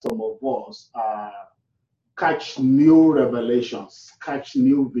some of us catch new revelations, catch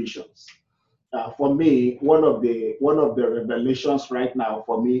new visions. For me, one of the revelations right now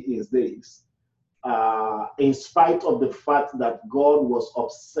for me is this. In spite of the fact that God was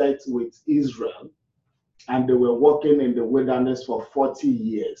upset with Israel and they were walking in the wilderness for 40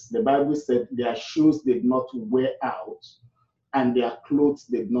 years, the Bible said their shoes did not wear out and their clothes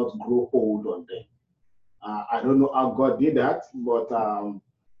did not grow old on them. I don't know how God did that, but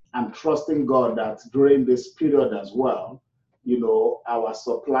I'm trusting God that during this period as well, our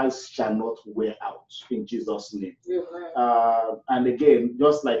supplies shall not wear out in Jesus' name. And again,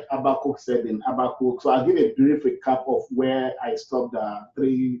 just like Habakkuk said in Habakkuk, so I'll give a brief recap of where I stopped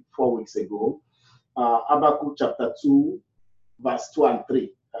 3-4 weeks ago. Habakkuk chapter 2, verse 2 and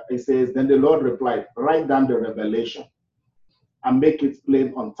 3. It says, Then the Lord replied, Write down the revelation and make it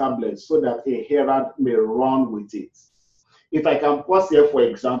plain on tablets so that a herald may run with it. If I can pause here, for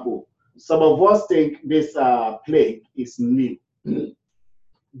example, some of us think this plague is new.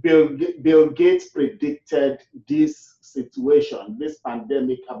 Bill Gates predicted this situation, this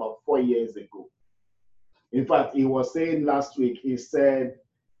pandemic, about 4 years ago. In fact, he was saying last week, he said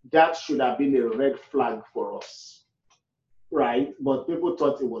that should have been a red flag for us, right? But people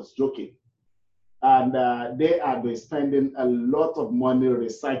thought he was joking. And they have been spending a lot of money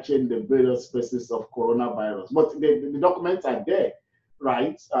researching the various species of coronavirus. But the documents are there,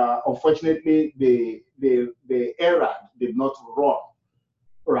 right? Unfortunately, the era did not run,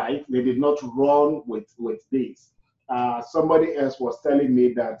 right? They did not run with this. Somebody else was telling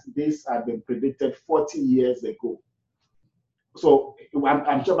me that this had been predicted 40 years ago. So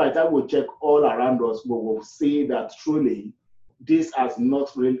I'm sure by the time we check all around us, we will see that truly this has not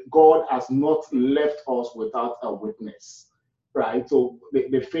really, God has not left us without a witness, right? So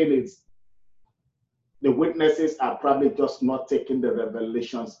the thing is, the witnesses are probably just not taking the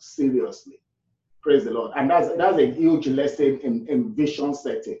revelations seriously. Praise the Lord. And that's a huge lesson in vision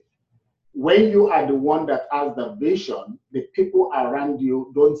setting. When you are the one that has the vision, the people around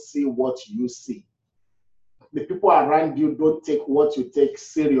you don't see what you see. The people around you don't take what you take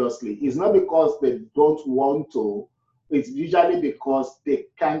seriously. It's not because they don't want to. It's usually because they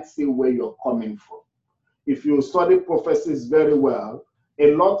can't see where you're coming from. If you study prophecies very well,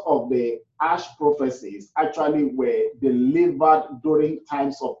 a lot of the harsh prophecies actually were delivered during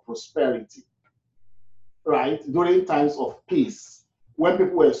times of prosperity, right? During times of peace, when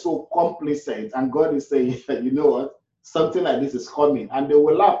people were so complacent and God is saying, you know what, something like this is coming. And they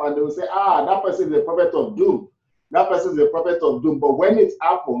will laugh and they will say, that person is a prophet of doom. That person is a prophet of doom. But when it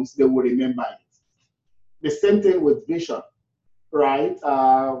happens, they will remember it. The same thing with vision, right?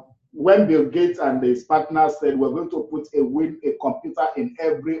 When Bill Gates and his partners said we're going to put a computer in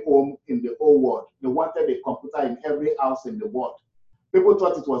every home in the whole world, they wanted a computer in every house in the world. People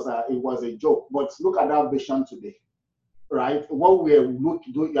thought it was a joke, but look at that vision today, right? What we're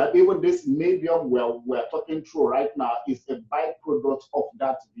doing, even this medium we're talking through right now is a byproduct of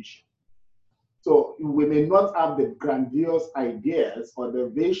that vision. So we may not have the grandiose ideas or the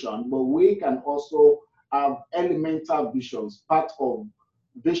vision, but we can also have elemental visions, part of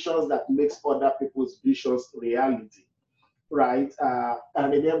visions that makes other people's visions reality, right?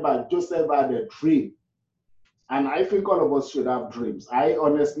 And remember, Joseph had a dream, and I think all of us should have dreams. I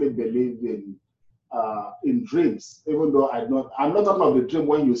honestly believe in dreams, even though I'm not talking about the dream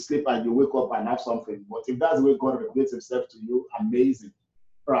when you sleep and you wake up and have something. But if that's the way God reveals Himself to you, amazing,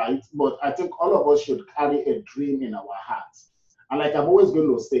 right? But I think all of us should carry a dream in our hearts. And like I'm always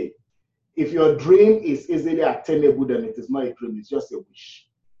going to say, if your dream is easily attainable, then it is not a dream, it's just a wish,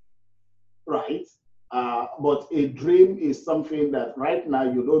 right? But a dream is something that right now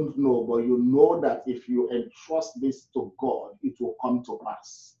you don't know, but you know that if you entrust this to God, it will come to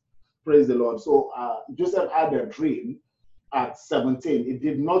pass. Praise the Lord. So Joseph had a dream at 17. He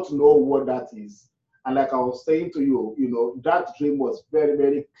did not know what that is. And like I was saying to you, that dream was very,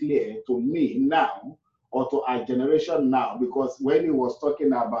 very clear to me now, or to our generation now, because when he was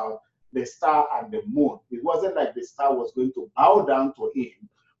talking about the star and the moon, it wasn't like the star was going to bow down to him,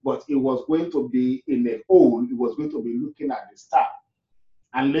 but it was going to be in a hole. He was going to be looking at the star.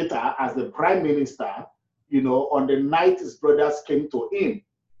 And later, as the prime minister, on the night his brothers came to him,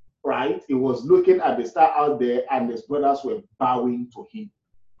 right? He was looking at the star out there and his brothers were bowing to him.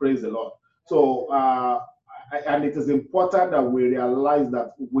 Praise the Lord. So, and it is important that we realize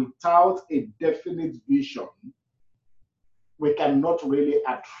that without a definite vision, we cannot really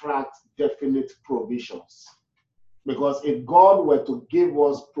attract definite provisions. Because if God were to give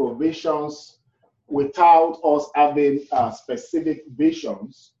us provisions without us having specific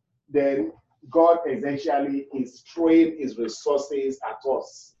visions, then God essentially is throwing his resources at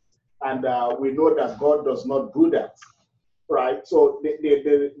us. And we know that God does not do that, right? So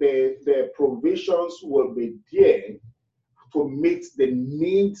the provisions will be there to meet the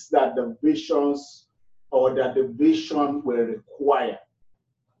needs that the visions or that the vision will require.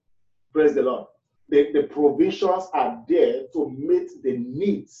 Praise the Lord. The provisions are there to meet the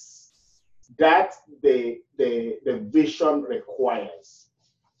needs that the vision requires.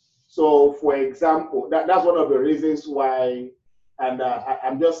 So, for example, that's one of the reasons why, and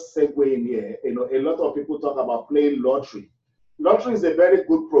I'm just segueing here. You know, a lot of people talk about playing lottery. Lottery is a very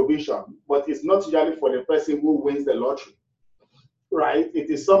good provision, but it's not usually for the person who wins the lottery, right? It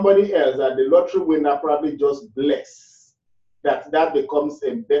is somebody else that the lottery winner probably just bless that becomes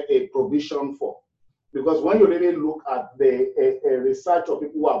a provision for. Because when you really look at the research of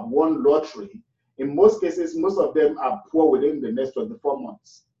people who have won lottery, in most cases, most of them are poor within the next 24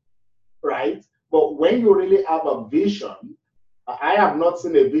 months, right? But when you really have a vision, I have not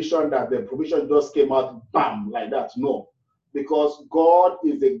seen a vision that the provision just came out, bam, like that. No, because God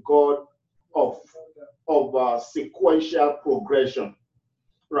is a God of sequential progression,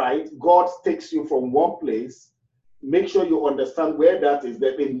 right? God takes you from one place, make sure you understand where that is,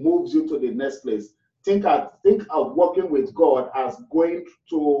 then it moves you to the next place. Think of working with God as going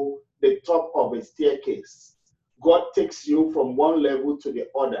to the top of a staircase. God takes you from one level to the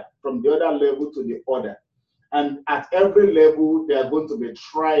other, from the other level to the other. And at every level, there are going to be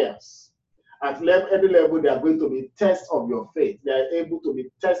trials. At every level, there are going to be tests of your faith. There are able to be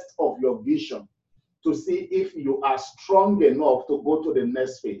tests of your vision to see if you are strong enough to go to the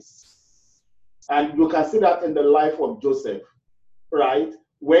next phase. And you can see that in the life of Joseph, right?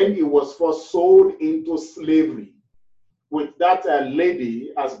 When he was first sold into slavery with that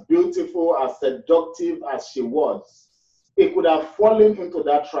lady, as beautiful, as seductive as she was, he could have fallen into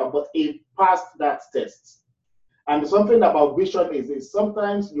that trap, but he passed that test. And something about vision is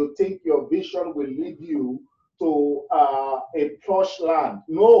sometimes you think your vision will lead you to a plush land.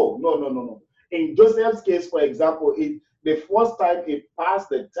 No. In Joseph's case, for example, the first time he passed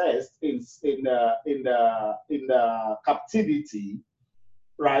the test in captivity,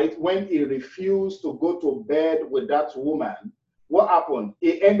 right, when he refused to go to bed with that woman, what happened?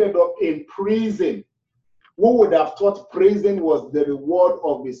 He ended up in prison. Who would have thought prison was the reward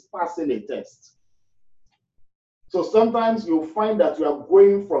of his passing a test? So sometimes you find that you are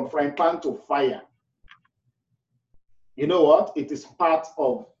going from frying pan to fire. You know what? It is part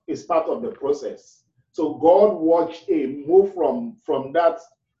of the process. So God watched him move from that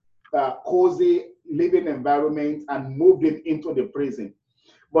cozy living environment and moved him into the prison.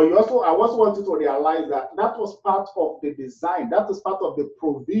 But I also want you to realize that was part of the design. That was part of the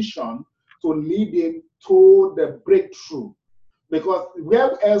provision to lead him to the breakthrough. Because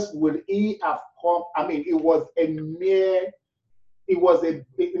where else would he have come? I mean, it was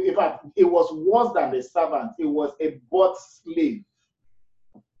worse than a servant. It was a bought slave.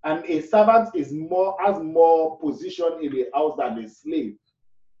 And a servant has more position in the house than a slave.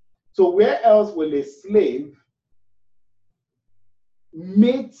 So where else will a slave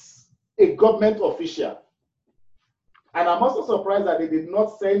meet a government official? And I'm also surprised that they did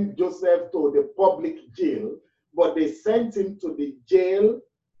not send Joseph to the public jail, but they sent him to the jail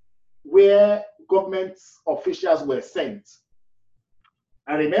where government officials were sent.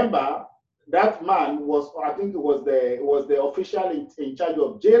 And remember, that man I think it was the official in charge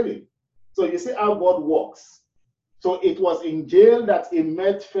of jailing. So you see how God works. So it was in jail that he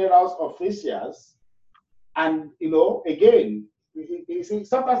met Pharaoh's officials. And, again, you see,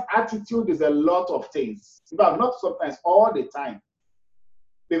 sometimes attitude is a lot of things, but not sometimes, all the time.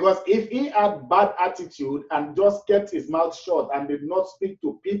 Because if he had bad attitude and just kept his mouth shut and did not speak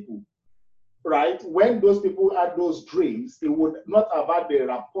to people, right, when those people had those dreams, he would not have had the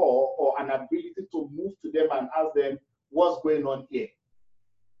rapport or an ability to move to them and ask them what's going on here,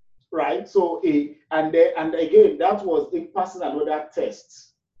 right? So, and again, that was in passing another test.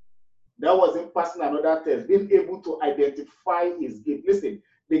 Being able to identify his gift. Listen,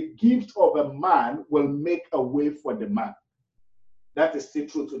 the gift of a man will make a way for the man. That is still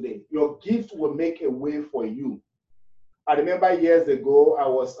true today. Your gift will make a way for you. I remember years ago, I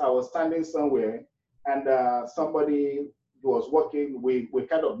was standing somewhere, and somebody was working. We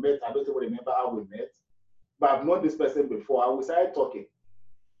kind of met. I don't even remember how we met, but I've known this person before. And we started talking,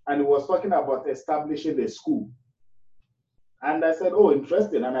 and he was talking about establishing a school. And I said, "Oh,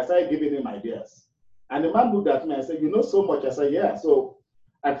 interesting." And I started giving him ideas. And the man looked at me and said, "You know so much." I said, "Yeah." So,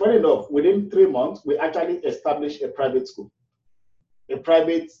 and funny enough, within 3 months, we actually established a private school, a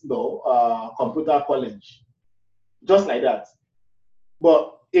private computer college, just like that.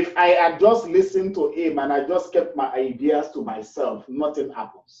 But If I had just listened to him and I just kept my ideas to myself, nothing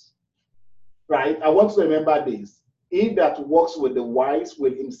happens. Right? I want to remember this. He that walks with the wise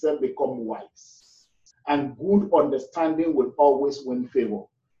will himself become wise. And good understanding will always win favor.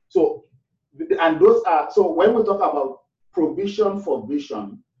 So, and those are, so when we talk about provision for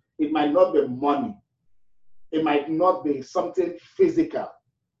vision, it might not be money. It might not be something physical.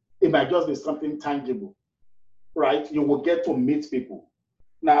 It might just be something tangible, right? You will get to meet people.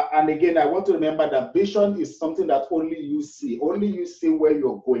 Now, and again, I want to remember that vision is something that only you see. Only you see where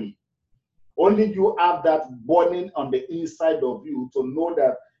you're going. Only you have that burning on the inside of you to know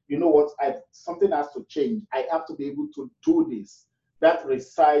that, you know what, something has to change. I have to be able to do this. That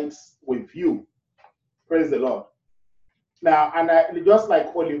resides with you. Praise the Lord. Now, and just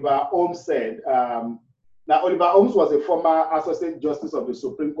like Oliver Holmes said, now Oliver Holmes was a former Associate Justice of the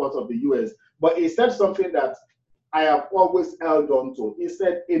Supreme Court of the US, but he said something that I have always held on to. He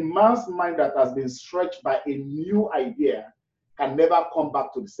said, a man's mind that has been stretched by a new idea can never come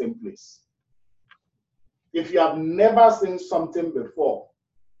back to the same place. If you have never seen something before,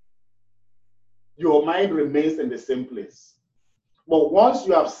 your mind remains in the same place. But once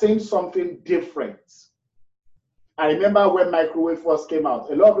you have seen something different, I remember when microwave first came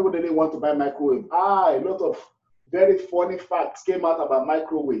out, a lot of people didn't want to buy microwave. A lot of very funny facts came out about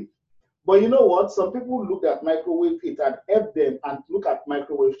microwave. But you know what? Some people looked at microwave, it had helped them, and look at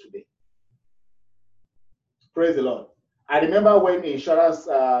microwave today. Praise the Lord. I remember when insurance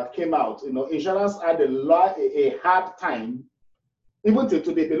came out, insurance had a hard time. Even till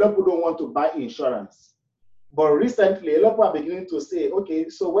today, a lot of people don't want to buy insurance. But recently, a lot of people are beginning to say, okay,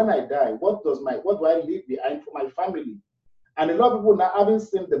 so when I die, what do I leave behind for my family? And a lot of people now, having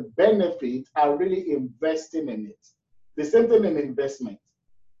seen the benefit, are really investing in it. The same thing in investment.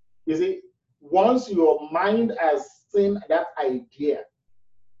 You see, once your mind has seen that idea,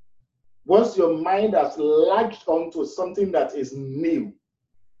 once your mind has latched onto something that is new,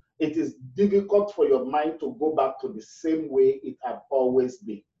 it is difficult for your mind to go back to the same way it had always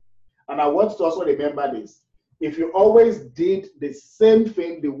been. And I want to also remember this. If you always did the same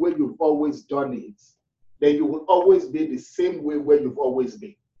thing the way you've always done it, then you will always be the same way where you've always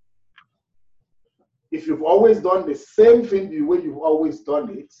been. If you've always done the same thing the way you've always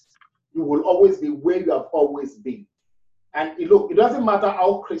done it, you will always be where you have always been. And look, it doesn't matter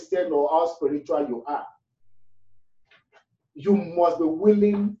how Christian or how spiritual you are. You must be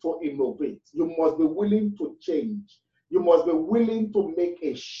willing to innovate. You must be willing to change. You must be willing to make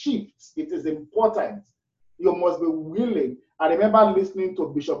a shift. It is important. You must be willing. I remember listening to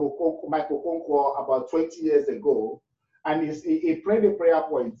Bishop Michael Okonkwo about 20 years ago, and he prayed a prayer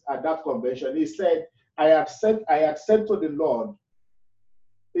point at that convention. He said, I had said to the Lord,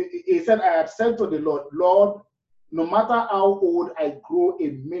 Lord, no matter how old I grow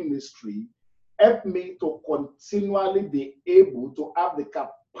in ministry, help me to continually be able to have the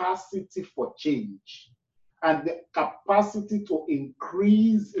capacity for change and the capacity to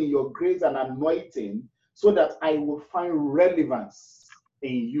increase in your grace and anointing so that I will find relevance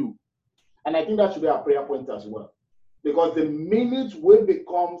in you. And I think that should be our prayer point as well. Because the minute we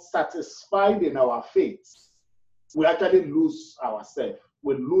become satisfied in our faith, we actually lose ourselves.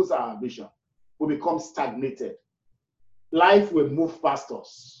 We lose our vision. We become stagnated. Life will move past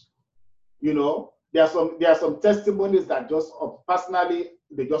us. You know, there are some testimonies that just personally,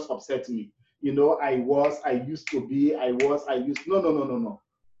 they just upset me. You know, I used to be. No.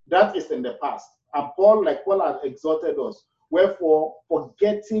 That is in the past. And Paul has exhorted us. Wherefore,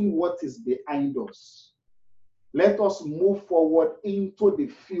 forgetting what is behind us, let us move forward into the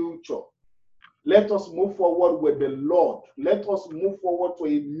future. Let us move forward with the Lord. Let us move forward to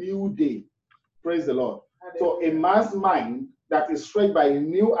a new day. Praise the Lord. So a man's mind that is stretched by a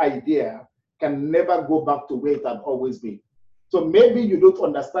new idea can never go back to where it had always been. So maybe you don't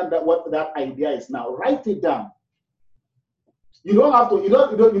understand what that idea is now. Write it down. You don't have to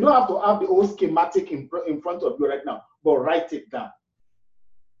have the whole schematic in front of you right now, but write it down.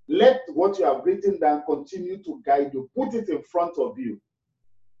 Let what you have written down continue to guide you. Put it in front of you.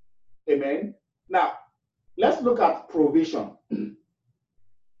 Amen. Now, let's look at provision.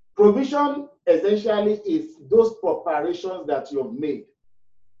 Provision essentially is those preparations that you've made.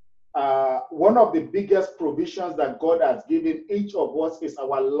 One of the biggest provisions that God has given each of us is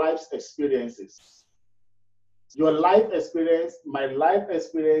our life's experiences. Your life experience, my life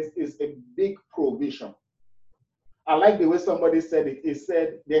experience is a big provision. I like the way somebody said it. He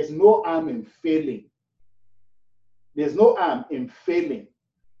said, there's no harm in failing. There's no harm in failing.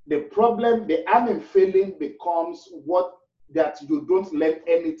 The harm in failing becomes that you don't learn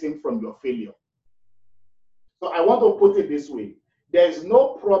anything from your failure. So I want to put it this way. There's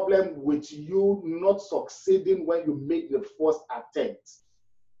no problem with you not succeeding when you make the first attempt.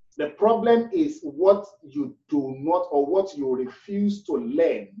 The problem is what you do not or what you refuse to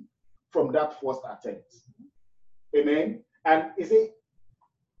learn from that first attempt. Amen. And you see,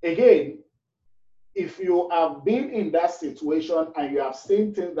 again, if you have been in that situation and you have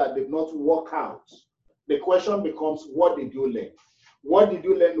seen things that did not work out, the question becomes, what did you learn? What did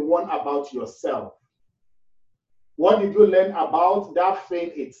you learn, one, about yourself? What did you learn about that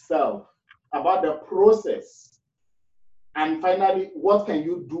thing itself, about the process? And finally, what can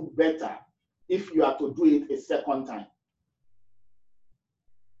you do better if you are to do it a second time?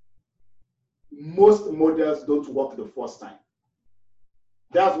 Most models don't work the first time.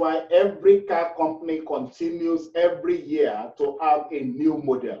 That's why every car company continues every year to have a new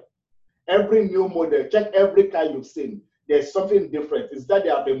model. Every new model, check every car you've seen, there's something different. It's that they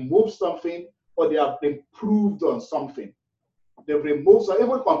have removed something or they have improved on something. They've removed, so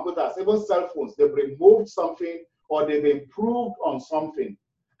even computers, even cell phones, they've removed something or they've improved on something.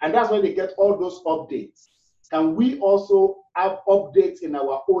 And that's why they get all those updates. And we also have updates in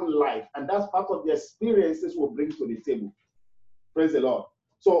our own life. And that's part of the experiences we bring to the table. Praise the Lord.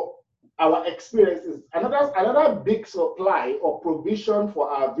 So our experiences, another big supply or provision for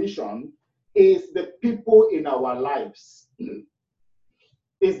our vision is the people in our lives.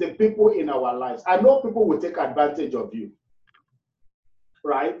 Is the people in our lives. I know people will take advantage of you,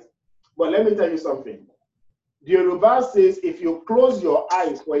 right? But let me tell you something. The Yoruba says, if you close your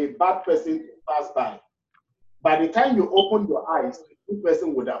eyes for a bad person to pass by the time you open your eyes, the good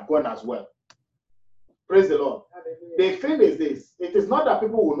person would have gone as well. Praise the Lord. The thing is this, it is not that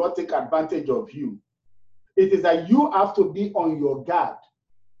people will not take advantage of you. It is that you have to be on your guard.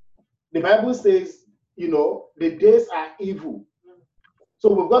 The Bible says, you know, the days are evil.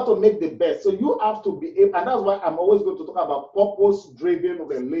 So we've got to make the best. So you have to be able, and that's why I'm always going to talk about purpose-driven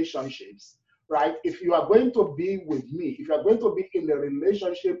relationships, right? If you are going to be with me, if you are going to be in a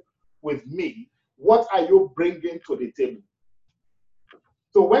relationship with me, what are you bringing to the table?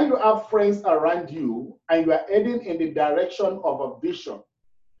 So when you have friends around you and you are heading in the direction of a vision,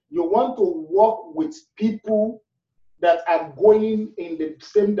 you want to work with people that are going in the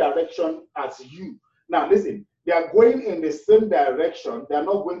same direction as you. Now listen, they are going in the same direction. They are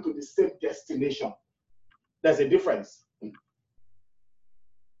not going to the same destination. There's a difference.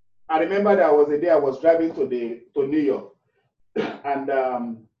 I remember there was a day I was driving to New York, and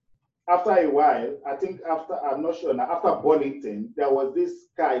after a while, I think after, I'm not sure now, after Burlington, there was this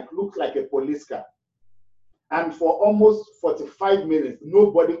car, it looked like a police car. And for almost 45 minutes,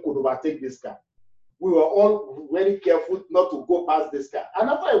 nobody could overtake this car. We were all very careful not to go past this car. And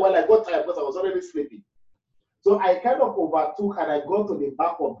after a while, I got tired because I was already sleeping. So I kind of overtook and I got to the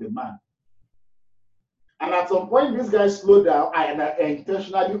back of the man. And at some point, this guy slowed down and I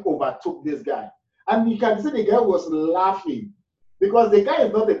intentionally overtook this guy. And you can see the guy was laughing because the guy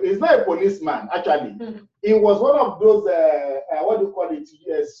is he's not a policeman, actually. He was one of those, what do you call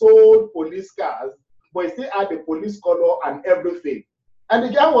it, sold police cars, but he still had the police color and everything. And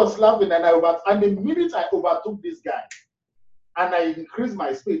the guy was laughing and the minute I overtook this guy, and I increased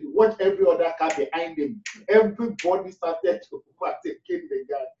my speed, watch every other car behind him. Everybody started to overtaking the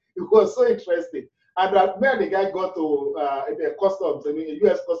guy. It was so interesting. And me and the guy got to the customs, I mean,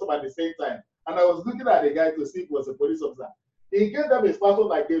 US custom at the same time. And I was looking at the guy to see if he was a police officer. He gave them his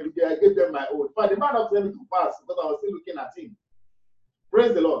passport, I gave them my own. But the man not able to pass because I was still looking at him.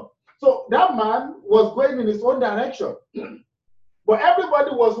 Praise the Lord. So that man was going in his own direction. But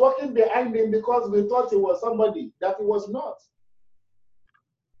everybody was walking behind him because we thought he was somebody that he was not.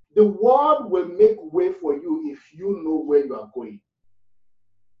 The world will make way for you if you know where you are going.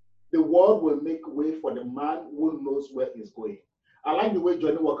 The world will make way for the man who knows where he's going. I like the way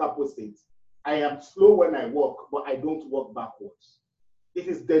Johnny Walker puts it. I am slow when I walk, but I don't walk backwards. It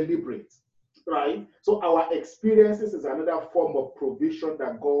is deliberate, right? So our experiences is another form of provision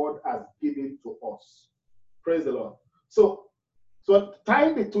that God has given to us. Praise the Lord. So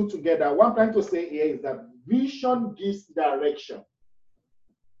tying the two together, what I'm trying to say here is that vision gives direction.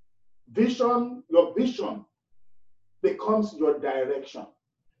 Vision, your vision becomes your direction.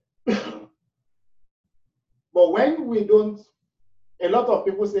 But when we don't, a lot of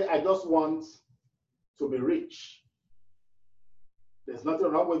people say, I just want to be rich. There's nothing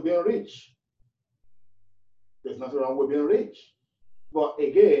wrong with being rich. There's nothing wrong with being rich. But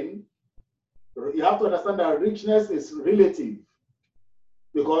again, you have to understand that richness is relative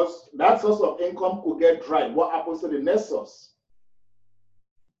because that source of income could get dry. What happens to the next source?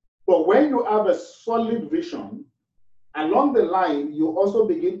 But when you have a solid vision, along the line, you also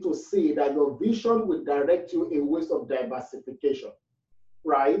begin to see that your vision will direct you in ways of diversification.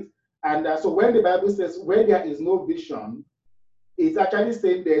 right? And so when the Bible says where there is no vision, it's actually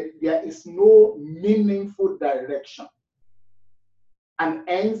saying that there is no meaningful direction. And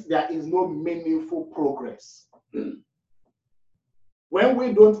hence there is no meaningful progress. When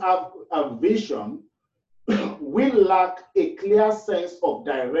we don't have a vision, we lack a clear sense of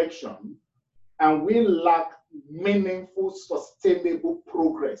direction, and we lack meaningful, sustainable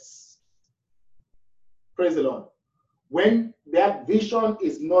progress. Praise the Lord. When that vision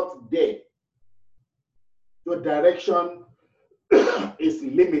is not there, your direction is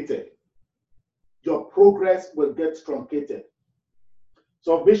limited. Your progress will get truncated.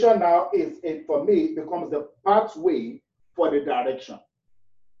 So vision now for me, becomes the pathway for the direction.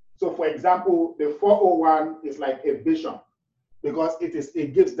 So for example, the 401 is like a vision because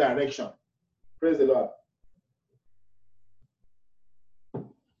it gives direction. Praise the Lord.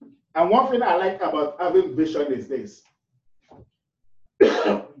 And one thing I like about having vision is this.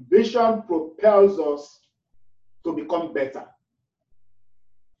 Vision propels us to become better.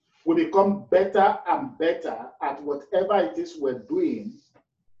 We become better and better at whatever it is we're doing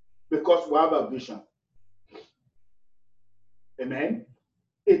because we have a vision. Amen.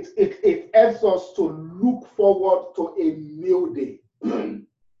 It helps us to look forward to a new day.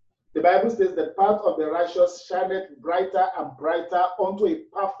 The Bible says the path of the righteous shineth brighter and brighter unto a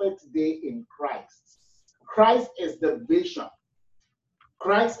perfect day in Christ. Christ is the vision.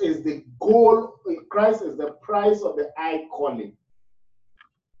 Christ is the goal. Christ is the price of the high calling.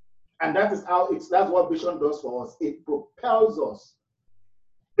 And that is how that's what vision does for us. It propels us,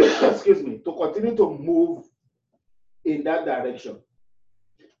 excuse me, to continue to move in that direction.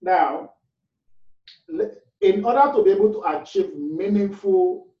 Now, in order to be able to achieve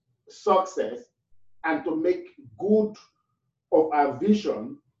meaningful success and to make good of our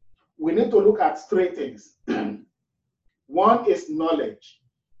vision, we need to look at three things. One is knowledge,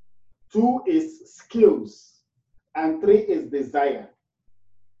 two is skills, and three is desire.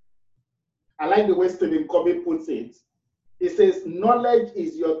 I like the way Stephen Covey puts it. He says, knowledge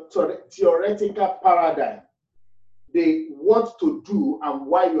is your theoretical paradigm, the what to do and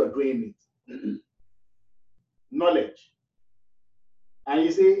why you are doing it. Knowledge. And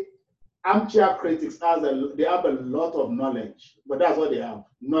you see, armchair critics they have a lot of knowledge, but that's what they have,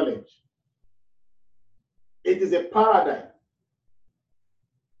 knowledge. It is a paradigm,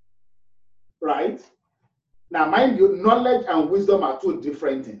 right? Now, mind you, knowledge and wisdom are two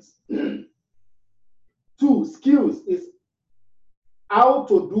different things. Two, skills is how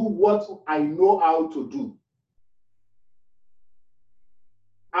to do what I know how to do.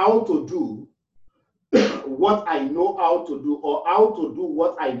 How to do what I know how to do, or how to do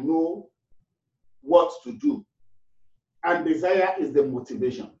what I know what to do. And desire is the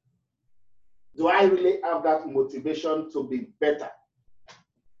motivation. Do I really have that motivation to be better?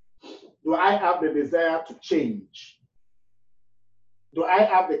 Do I have the desire to change? Do I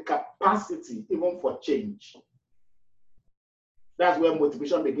have the capacity even for change? That's where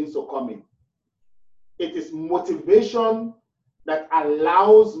motivation begins to come in. It is motivation that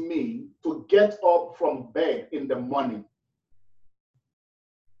allows me to get up from bed in the morning.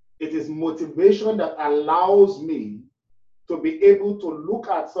 It is motivation that allows me to be able to look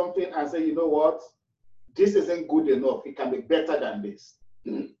at something and say, you know what, this isn't good enough. It can be better than this.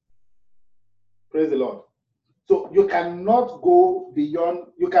 Praise the Lord. So you cannot go beyond,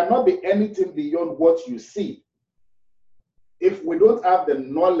 you cannot be anything beyond what you see. If we don't have the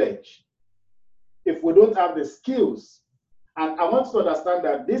knowledge, if we don't have the skills, and I want you to understand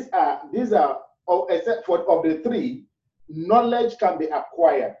that these are except for of the three, knowledge can be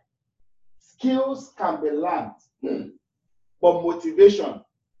acquired, skills can be learned, but motivation,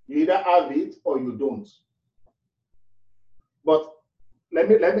 you either have it or you don't. But let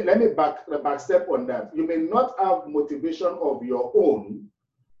me back step on that. You may not have motivation of your own,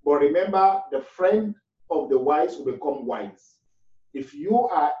 but remember, the friend of the wise will become wise. If you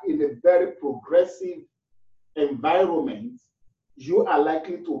are in a very progressive environment, you are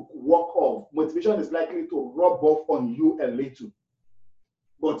likely to walk off. Motivation is likely to rub off on you a little.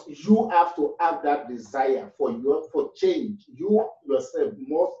 But you have to have that desire for change. You yourself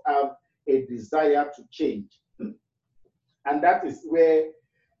must have a desire to change. And that is where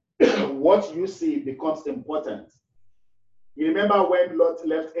what you see becomes important. You remember when Lot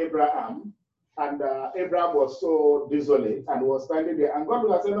left Abraham, and Abraham was so desolate and was standing there, and God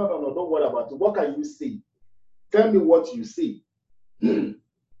was saying, no, don't worry about it. What can you see? Tell me what you see. And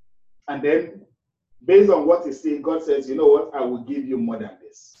then, based on what he sees, God says, you know what? I will give you more than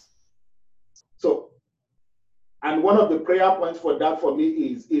this. So, And one of the prayer points for that for me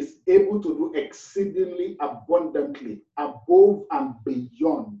is able to do exceedingly abundantly, above and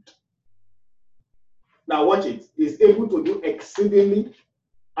beyond. Now watch it. Is able to do exceedingly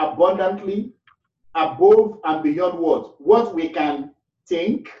abundantly, above and beyond what we can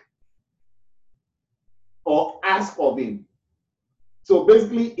think or ask of him. So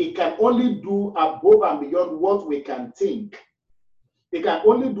basically, it can only do above and beyond what we can think. It can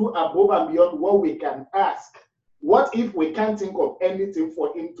only do above and beyond what we can ask. What if we can't think of anything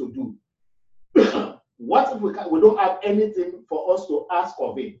for him to do? What if we don't have anything for us to ask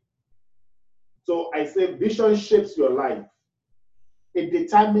of him? So I say vision shapes your life. It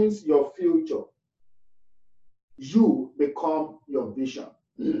determines your future. You become your vision.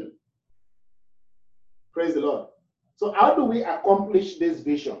 Praise the Lord. So how do we accomplish this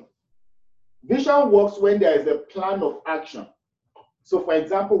vision? Vision works when there is a plan of action. So for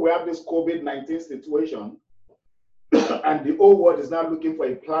example, we have this COVID-19 situation and the whole world is now looking for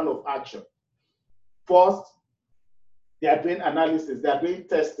a plan of action. First, they are doing analysis, they are doing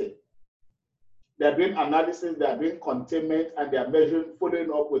testing. They are doing analysis, they are doing containment, and they are measuring,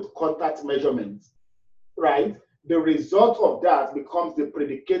 following up with contact measurements, right? The result of that becomes the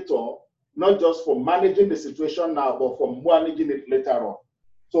predicator, not just for managing the situation now, but for managing it later on.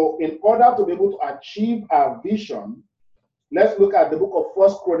 So in order to be able to achieve our vision, let's look at the book of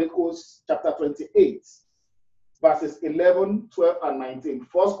 1 Chronicles chapter 28, verses 11, 12, and 19.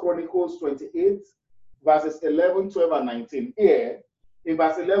 1 Chronicles 28, verses 11, 12, and 19. Here, in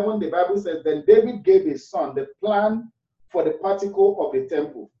verse 11, the Bible says, then David gave his son the plan for the particle of the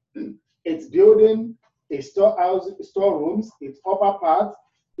temple, its building, its storehouse, storerooms, its upper part,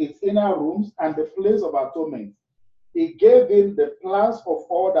 its inner rooms, and the place of atonement. He gave him the plans of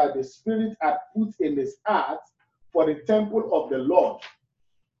all that the Spirit had put in his heart for the temple of the Lord,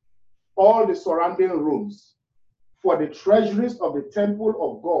 all the surrounding rooms, for the treasuries of the temple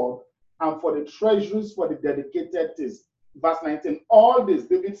of God, and for the treasuries for the dedicated things. Verse 19, all this,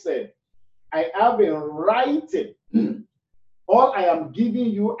 David said, I have in writing, all I am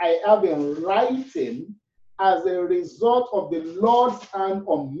giving you, I have in writing as a result of the Lord's hand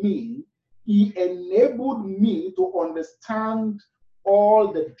on me. He enabled me to understand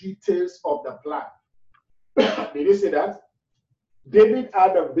all the details of the plan. Did you see that? David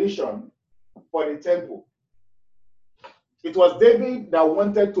had a vision for the temple. It was David that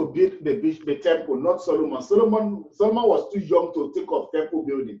wanted to build the temple, not Solomon. Solomon was too young to think of temple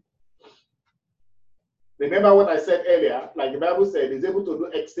building. Remember what I said earlier, like the Bible said, he's able to do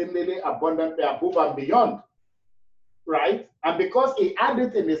exceedingly abundantly above and beyond. Right? And because he had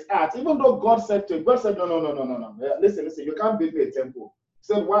it in his heart, even though God said to him, God said, no. Listen, you can't build me a temple.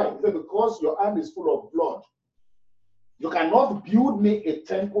 He said, why? He said, because your hand is full of blood. You cannot build me a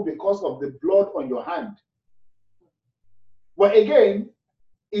temple because of the blood on your hand. But again,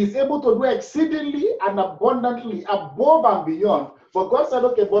 he's able to do exceedingly and abundantly above and beyond. But God said,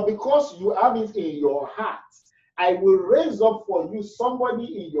 okay, but because you have it in your heart, I will raise up for you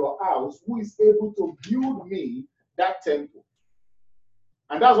somebody in your house who is able to build me that temple.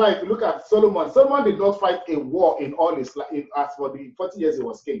 And that's why if you look at Solomon, Solomon did not fight a war in all his life as for the 40 years he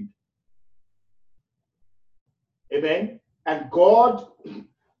was king. Amen. And God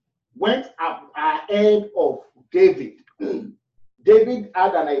went up ahead of David. David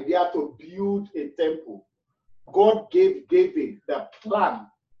had an idea to build a temple. God gave David the plan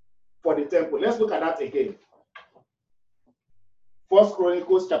for the temple. Let's look at that again. 1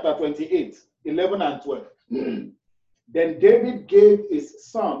 Chronicles chapter 28, 11 and 12. Then David gave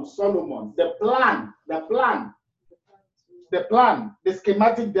his son Solomon the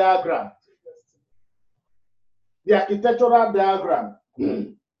schematic diagram, the architectural diagram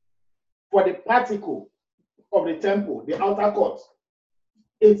for the particle of the temple, the outer court,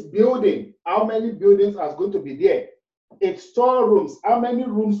 its building, how many buildings are going to be there, its storerooms, how many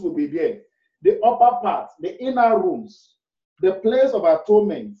rooms will be there, the upper part, the inner rooms, the place of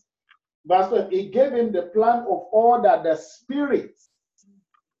atonement. Verse 12, he gave him the plan of all that the Spirit.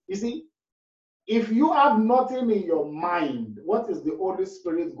 You see, if you have nothing in your mind, what is the Holy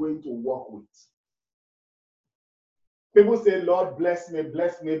Spirit going to work with? People say, Lord, bless me,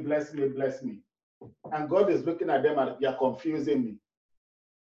 bless me, bless me, bless me. And God is looking at them and you're confusing me.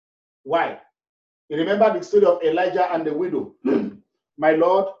 Why? You remember the story of Elijah and the widow. My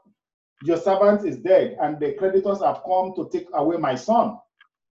Lord, your servant is dead, and the creditors have come to take away my son.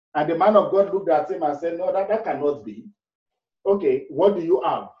 And the man of God looked at him and said, no, that cannot be. Okay, what do you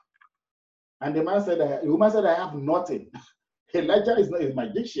have? And the woman said, I have nothing. Elijah is not a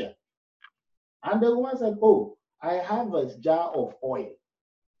magician. And the woman said, oh, I have a jar of oil.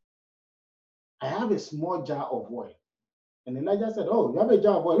 I have a small jar of oil. And Elijah said, oh, you have a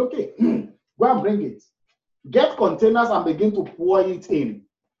jar of oil. Okay, go and bring it. Get containers and begin to pour it in.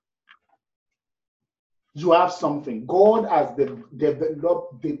 You have something. God has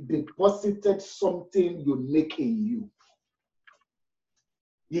deposited something unique in you.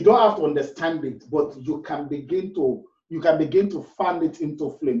 You don't have to understand it, but you can begin to fan it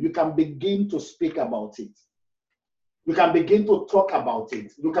into flame. You can begin to speak about it. You can begin to talk about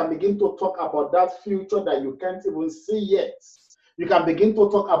it. You can begin to talk about that future that you can't even see yet. You can begin to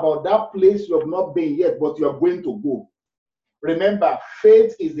talk about that place you have not been yet, but you are going to go. Remember,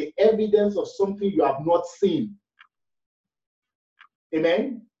 faith is the evidence of something you have not seen.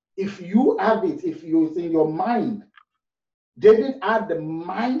 Amen? If you have it, if it's in your mind, David had the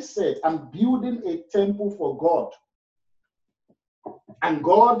mindset and building a temple for God. And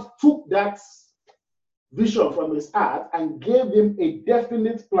God took that vision from his heart and gave him a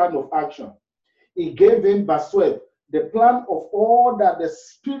definite plan of action. He gave him, verse 12, the plan of all that the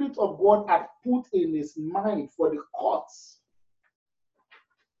Spirit of God had put in his mind for the courts.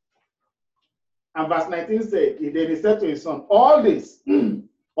 And verse 19 said, then he said to his son, all this,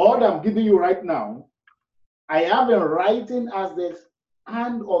 all that I'm giving you right now, I have in writing as the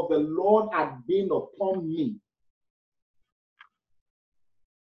hand of the Lord had been upon me.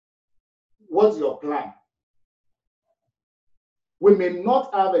 What's your plan? We may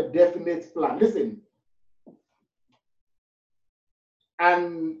not have a definite plan. Listen,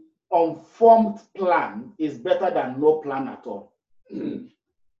 an unformed plan is better than no plan at all.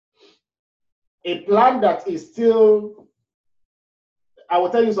 A plan that is still, I will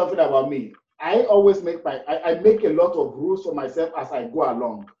tell you something about me. I always make I make a lot of rules for myself as I go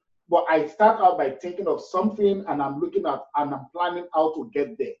along. But I start out by thinking of something and I'm looking at and I'm planning how to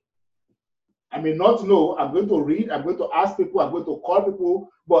get there. I may not know. I'm going to read. I'm going to ask people. I'm going to call people.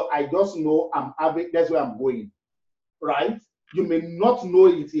 But I just know that's where I'm going. Right? You may not know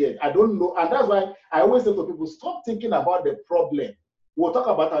it yet. I don't know. And that's why I always say to people, stop thinking about the problem. We'll talk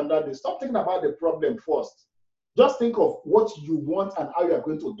about another day. Stop thinking about the problem first. Just think of what you want and how you are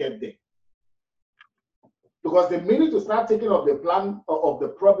going to get there. Because the minute you start thinking of the plan of the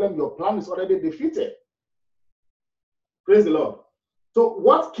problem, your plan is already defeated. Praise the Lord. So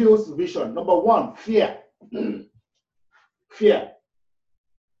what kills vision? Number one, fear. Fear.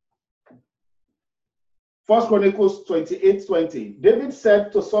 1 Chronicles 28:20. David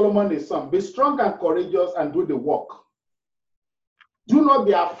said to Solomon his son, be strong and courageous and do the work. Do not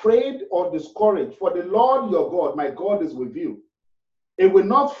be afraid or discouraged, for the Lord your God, my God, is with you. It will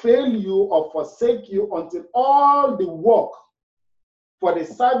not fail you or forsake you until all the work for the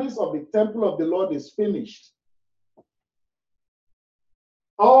service of the temple of the Lord is finished.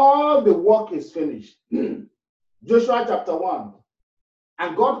 All the work is finished. Joshua chapter 1.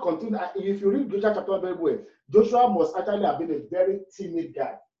 And God continued. If you read Joshua chapter 1 very well, Joshua must actually have been a very timid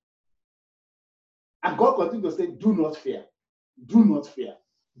guy. And God continued to say, do not fear. Do not fear.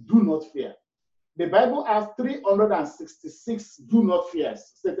 Do not fear. The Bible has 366 do not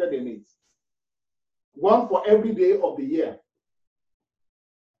fears stated in it. One for every day of the year.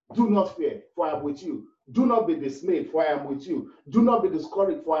 Do not fear, for I am with you. Do not be dismayed, for I am with you. Do not be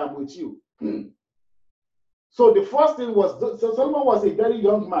discouraged, for I am with you. So the first thing was, so Solomon was a very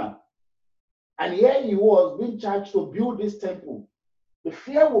young man. And here he was being charged to build this temple. The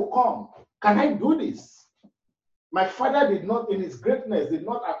fear will come. Can I do this? My father did not, in his greatness, did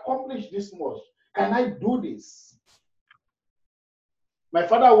not accomplish this much. Can I do this? My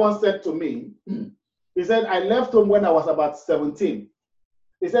father once said to me, he said, I left home when I was about 17.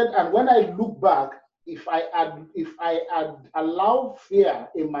 He said, and when I look back, if I had allowed fear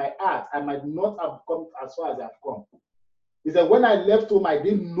in my heart, I might not have come as far as I've come. He said, when I left home, I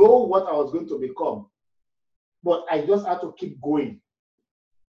didn't know what I was going to become. But I just had to keep going.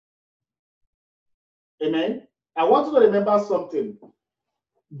 Amen. I want you to remember something.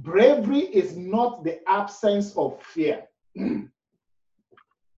 Bravery is not the absence of fear.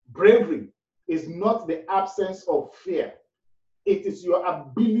 Bravery is not the absence of fear. It is your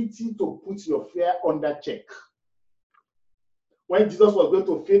ability to put your fear under check. When Jesus was going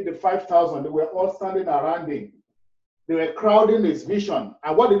to feed the 5,000, they were all standing around him. They were crowding his vision.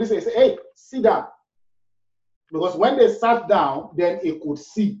 And what did he say? He said, hey, sit down. Because when they sat down, then he could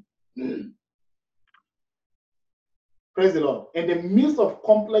see. Praise the Lord. In the midst of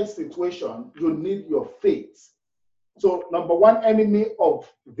complex situation, you need your faith. So number one enemy of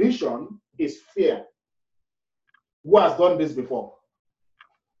vision is fear. Who has done this before?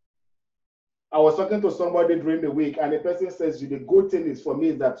 I was talking to somebody during the week, and the person says, the good thing is for me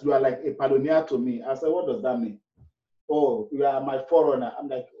is that you are like a pioneer to me. I said, what does that mean? Oh, you are my forerunner. I'm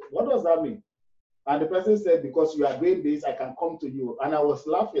like, what does that mean? And the person said, because you are doing this, I can come to you. And I was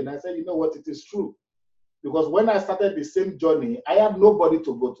laughing. I said, you know what, it is true. Because when I started the same journey, I had nobody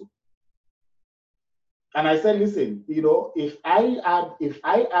to go to. And I said, listen, you know, if I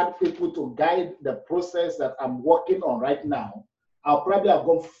had people to guide the process that I'm working on right now, I'll probably have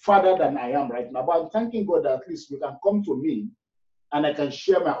gone further than I am right now. But I'm thanking God that at least you can come to me and I can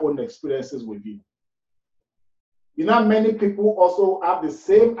share my own experiences with you. You know, many people also have the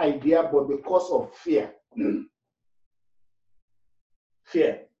same idea, but because of fear.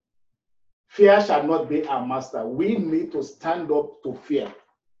 Fear. Fear shall not be our master. We need to stand up to fear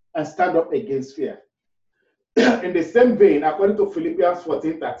and stand up against fear. In the same vein, according to Philippians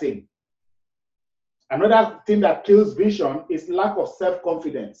 14:13, another thing that kills vision is lack of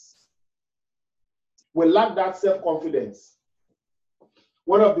self-confidence. We lack that self-confidence.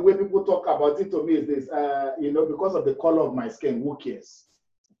 One of the way people talk about it to me is this, you know, because of the color of my skin, who cares?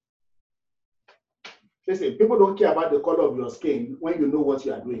 Listen, people don't care about the color of your skin when you know what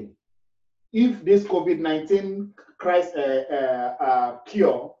you are doing. If this COVID-19 crisis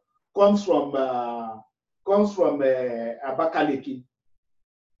cure comes from Abakaliki,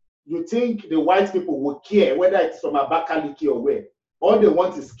 you think the white people will care whether it's from Abakaliki or where? All they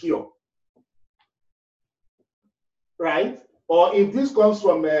want is cure, right? Or if this comes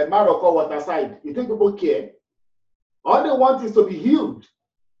from Morocco waterside, you think people care? All they want is to be healed.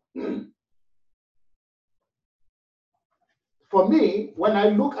 For me, when I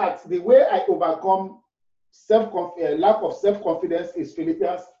look at the way I overcome lack of self-confidence is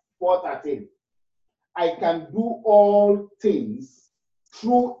Philippians 4:13. I can do all things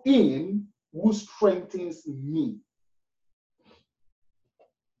through him who strengthens me.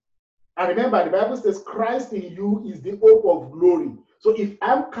 And remember, the Bible says Christ in you is the hope of glory. So if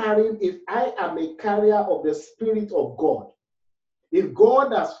I am a carrier of the Spirit of God, if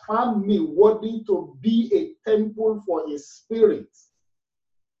God has found me worthy to be a temple for his Spirit,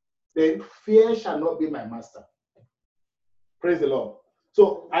 then fear shall not be my master. Praise the Lord.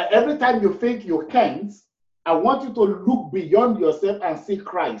 So every time you think you can't, I want you to look beyond yourself and see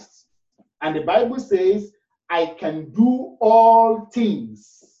Christ. And the Bible says, I can do all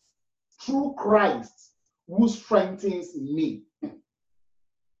things through Christ who strengthens me.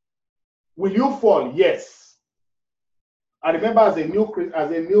 Will you fall? Yes. I remember as a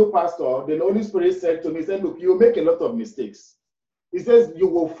new pastor, the Holy Spirit said to me, he said, look, you make a lot of mistakes. He says, you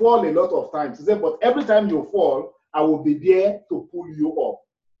will fall a lot of times. He said, but every time you fall, I will be there to pull you up.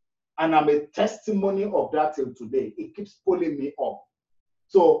 And I'm a testimony of that till today. It keeps pulling me up.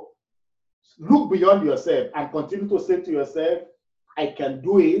 So look beyond yourself and continue to say to yourself, I can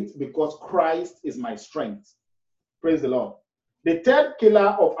do it because Christ is my strength. Praise the Lord. The third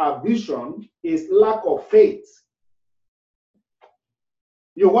killer of our vision is lack of faith.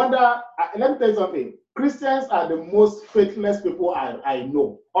 You wonder, let me tell you something. Christians are the most faithless people I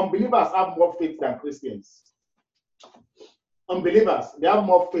know. Unbelievers have more faith than Christians. Unbelievers, they have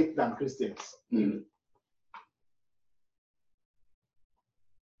more faith than Christians.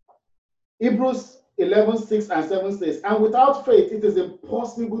 Hebrews 11:6 and 7 says, and without faith, it is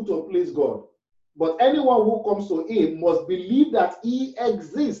impossible to please God. But anyone who comes to him must believe that he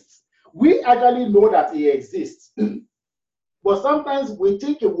exists. We actually know that he exists. But sometimes we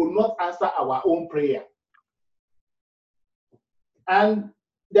think he will not answer our own prayer. And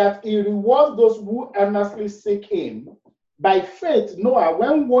that he rewards those who earnestly seek him. By faith, Noah,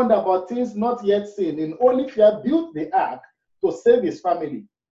 when warned about things not yet seen, in only fear built the ark to save his family.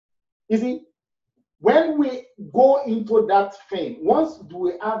 You see, when we go into that thing, once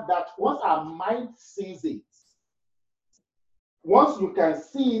our mind sees it, once you can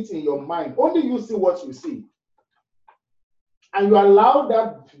see it in your mind, only you see what you see. And you allow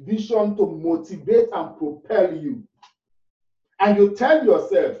that vision to motivate and propel you. And you tell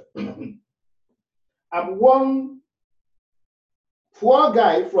yourself, I'm one poor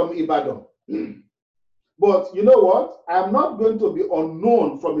guy from Ibadan. But you know what? I'm not going to be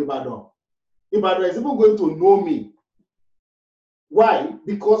unknown from Ibadan. Ibadan is even going to know me. Why?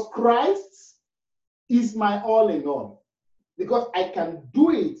 Because Christ is my all in all. Because I can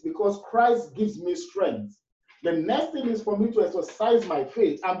do it because Christ gives me strength. The next thing is for me to exercise my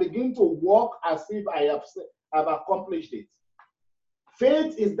faith and begin to walk as if I have accomplished it.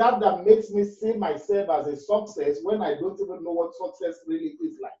 Faith is that makes me see myself as a success when I don't even know what success really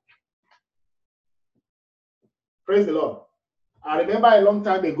is like. Praise the Lord. I remember a long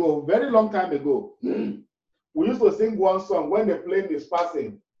time ago, very long time ago, we used to sing one song when the plane is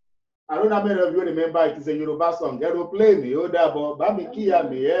passing. I don't know how many of you remember it. It's a Yoruba song. Aeroplane, Odabo, Bamikiya,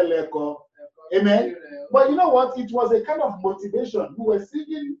 Mieleko. Amen. But you know what? It was a kind of motivation. We were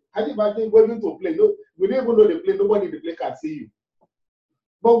singing, can you imagine going to play? No, we didn't even know the play, nobody in the play can see you.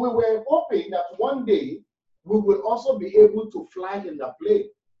 But we were hoping that one day we will also be able to fly in the plane.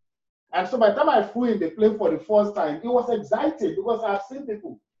 And so by the time I flew in the plane for the first time, it was exciting because I've seen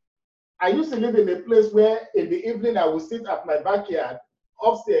people. I used to live in a place where in the evening I would sit at my backyard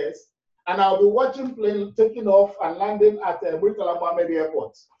upstairs and I'll be watching plane taking off and landing at Murtala Mohammed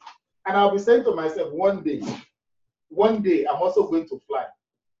Airport. And I'll be saying to myself, one day, I'm also going to fly.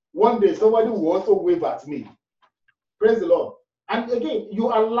 One day, somebody will also wave at me. Praise the Lord. And again, you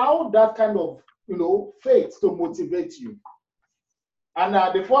allow that kind of, faith to motivate you. And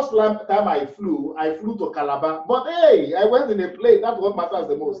the first time I flew to Calabar. But hey, I went in a plane. That's what matters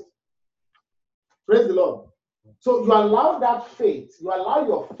the most. Praise the Lord. So you allow that faith. You allow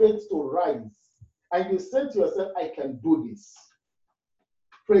your faith to rise. And you say to yourself, I can do this.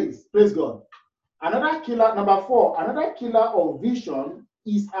 Praise God. Another killer, number 4, another killer of vision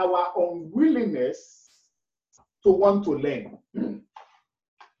is our unwillingness to want to learn.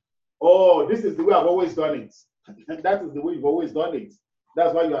 Oh, this is the way I've always done it. That is the way you've always done it.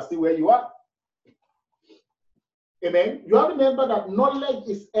 That's why you are still where you are. Amen. You have to remember that knowledge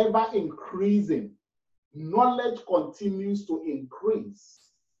is ever increasing. Knowledge continues to increase.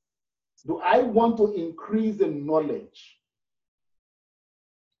 Do I want to increase in knowledge?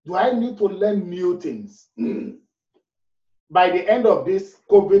 Do I need to learn new things? By the end of these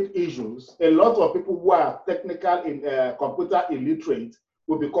COVID issues, a lot of people who are technical in computer illiterate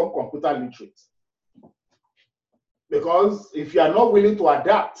will become computer literate. Because if you are not willing to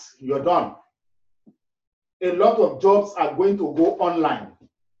adapt, you're done. A lot of jobs are going to go online.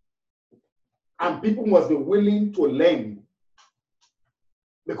 And people must be willing to learn.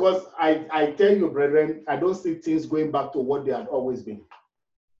 Because I tell you, brethren, I don't see things going back to what they had always been.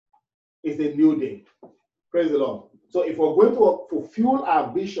 It's a new day. Praise the Lord. So if we're going to fulfill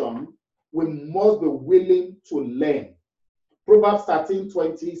our vision, we must be willing to learn. Proverbs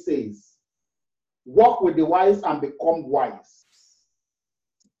 13:20 says, walk with the wise and become wise.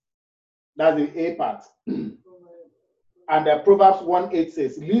 That's the A part. And Proverbs 1:8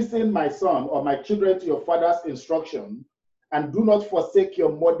 says, listen, my son, or my children, to your father's instruction, and do not forsake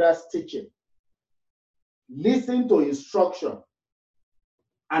your mother's teaching. Listen to instruction,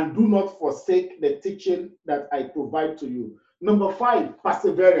 and do not forsake the teaching that I provide to you. Number 5,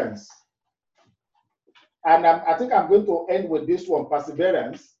 perseverance. And I think I'm going to end with this one,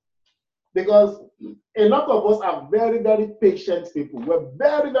 perseverance, because a lot of us are very, very patient people. We're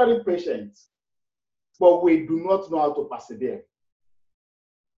very, very patient, but we do not know how to persevere.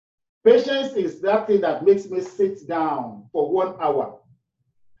 Patience is that thing that makes me sit down for 1 hour.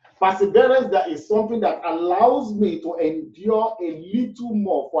 Perseverance, that is something that allows me to endure a little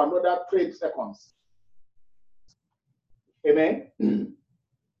more for another 30 seconds. Amen.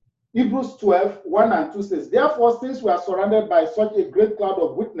 Hebrews 12:1 and 2 says, therefore, since we are surrounded by such a great cloud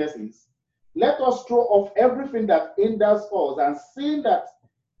of witnesses, let us throw off everything that hinders us and sin that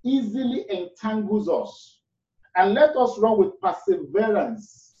easily entangles us, and let us run with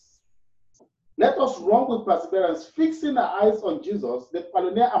perseverance. Let us run with perseverance, fixing our eyes on Jesus, the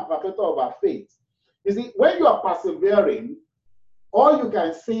pioneer and perfecter of our faith. You see, when you are persevering, all you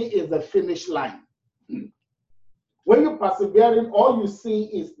can see is the finish line. When you're persevering, all you see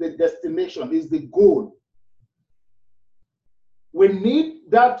is the destination, is the goal. We need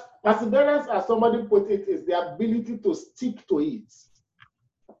that perseverance, as somebody put it, is the ability to stick to it.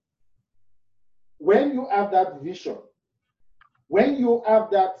 When you have that vision, when you have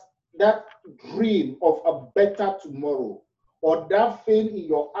that dream of a better tomorrow, or that thing in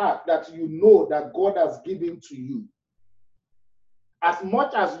your heart that you know that God has given to you, as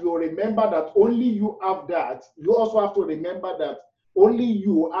much as you remember that only you have that, you also have to remember that only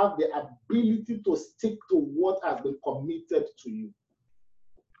you have the ability to stick to what has been committed to you.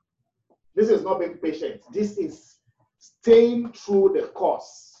 This is not being patient. This is staying through the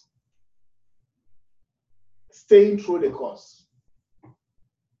course. Staying through the course.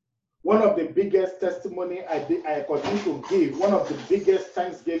 One of the biggest testimony I continue to give, one of the biggest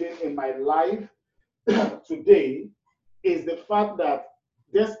thanksgiving in my life today is the fact that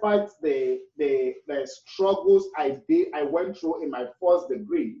despite the struggles I went through in my first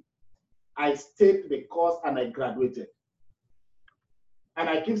degree, I stayed the course and I graduated. And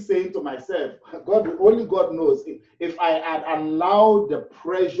I keep saying to myself, God, only God knows, if I had allowed the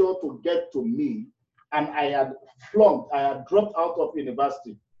pressure to get to me and I had flunked, I had dropped out of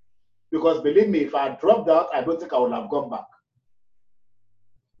university. Because believe me, if I had dropped out, I don't think I would have gone back.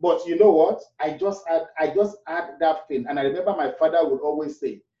 But you know what? I just had that thing. And I remember my father would always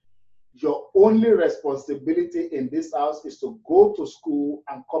say, Your only responsibility in this house is to go to school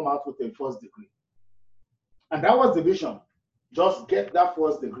and come out with a first degree. And that was the vision. Just get that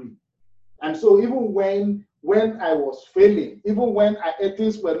first degree. And so even when I was failing, even when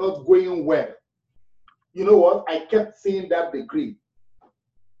things were not going well, you know what? I kept seeing that degree.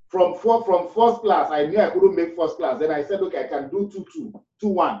 From first class, I knew I couldn't make first class. Then I said, okay, I can do 2-2,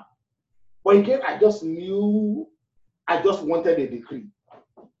 2-1. But again, I just knew I just wanted a degree.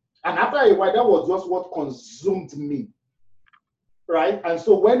 And after a while, that was just what consumed me. Right? And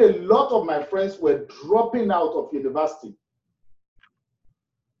so when a lot of my friends were dropping out of university,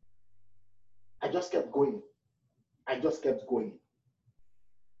 I just kept going. I just kept going.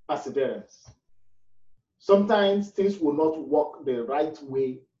 Perseverance. Sometimes things will not work the right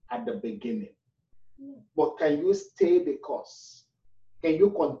way at the beginning. But can you stay the course? Can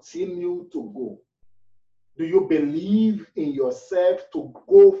you continue to go? Do you believe in yourself to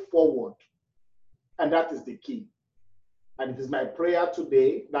go forward? And that is the key. And it is my prayer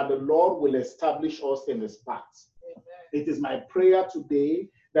today that the Lord will establish us in his path. It is my prayer today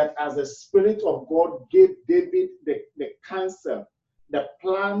that as the Spirit of God gave David the counsel, the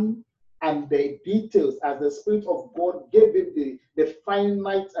plan, and the details, as the Spirit of God gave him the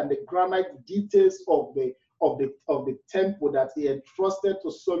finite and the granite details of the temple that he entrusted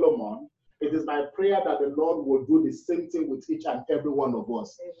to Solomon, it is my prayer that the Lord will do the same thing with each and every one of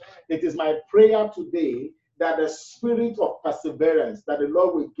us. Amen. It is my prayer today that the spirit of perseverance, that the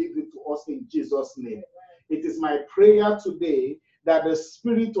Lord will give it to us in Jesus' name. Amen. It is my prayer today that the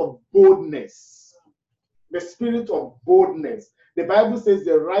spirit of boldness, the Bible says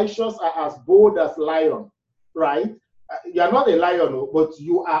the righteous are as bold as lion, right? You are not a lion, but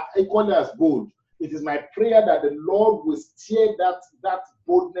you are equally as bold. It is my prayer that the Lord will steer that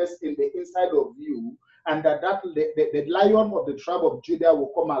boldness in the inside of you, and that the lion of the tribe of Judah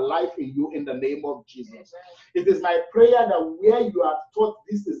will come alive in you in the name of Jesus. Amen. It is my prayer that where you are taught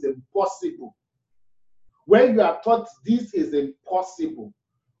this is impossible,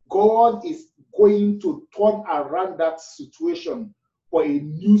 God is going to turn around that situation for a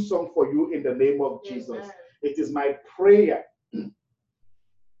new song for you in the name of Jesus. Amen. It is my prayer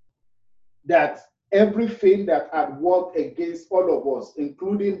that everything that had worked against all of us,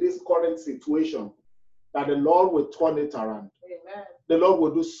 including this current situation, that the Lord will turn it around. Amen. The Lord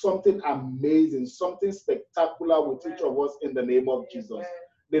will do something amazing, something spectacular with each of us in the name of Jesus. Amen.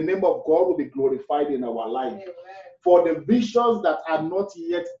 The name of God will be glorified in our life. Amen. For the visions that are not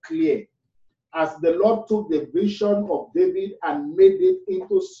yet clear, as the Lord took the vision of David and made it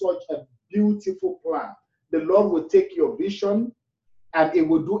into such a beautiful plan, the Lord will take your vision and it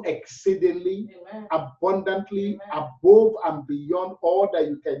will do exceedingly, Amen. Abundantly, Amen. Above and beyond all that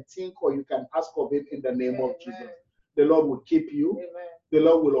you can think or you can ask of him in the name Amen. Of Jesus. The Lord will keep you. Amen. The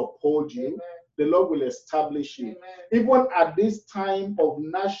Lord will uphold you. Amen. The Lord will establish you. Amen. Even at this time of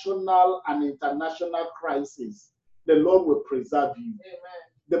national and international crisis, the Lord will preserve you. Amen.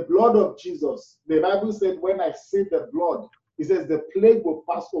 The blood of Jesus, the Bible said, when I see the blood, it says the plague will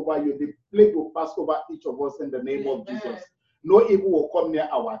pass over you. The plague will pass over each of us in the name Amen. Of Jesus. No evil will come near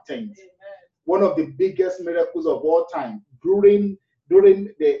our tent. Amen. One of the biggest miracles of all time, during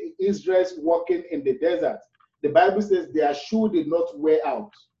the Israelites walking in the desert, the Bible says their shoe did not wear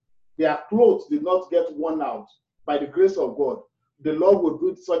out. Their clothes did not get worn out. By the grace of God, the Lord will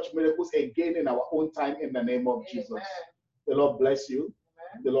do such miracles again in our own time in the name of Amen. Jesus. The Lord bless you.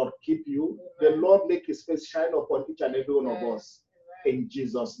 Amen. The Lord keep you. Amen. The Lord make his face shine upon each and every one of us. Amen. In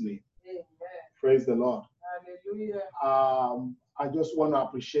Jesus' name. Amen. Praise the Lord. Hallelujah. I just want to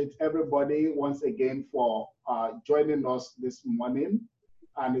appreciate everybody once again for joining us this morning.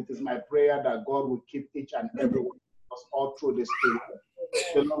 And it is my prayer that God will keep each and every one of us all through this period.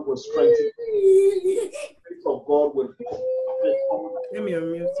 The Lord will strengthen you. The Spirit of God will let me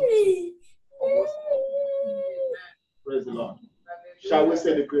unmute. Praise the Lord. Shall we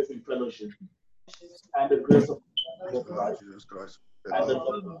say the grace in fellowship? And the grace of Jesus Christ. And the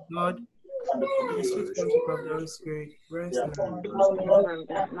love of God. And the sweet fellowship of the Holy Spirit rest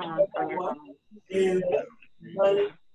now.